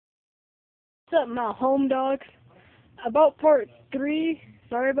What's up, my home dogs? About part 3,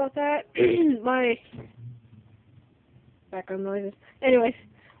 sorry about that. My background noises. Anyways,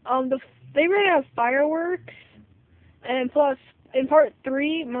 they ran out of fireworks, and plus, in part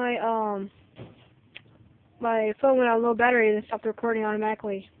 3, my phone went on low battery and it stopped recording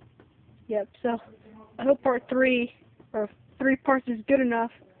automatically. Yep, so, I hope part 3, or 3 parts is good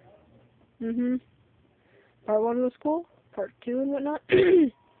enough. Part 1 was cool, part 2 and whatnot.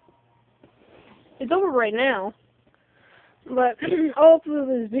 It's over right now, but I'll upload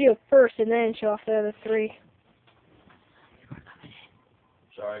this video first and then show off the other 3.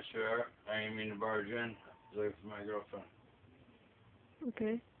 Sorry, sir. I didn't mean to barge in. I was looking for my girlfriend.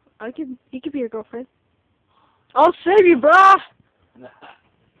 Okay. He could be your girlfriend. I'll save you, brah! Nah,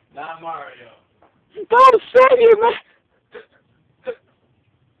 not Mario. I'll save you, man!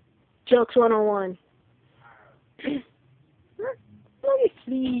 Jokes 101.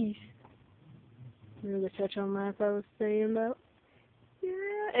 Please. Remember the touch on map I was saying about? Yeah.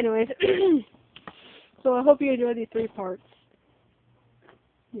 Anyways. So I hope you enjoy these 3 parts.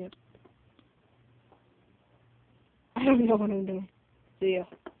 Yep. I don't know what I'm doing. See ya.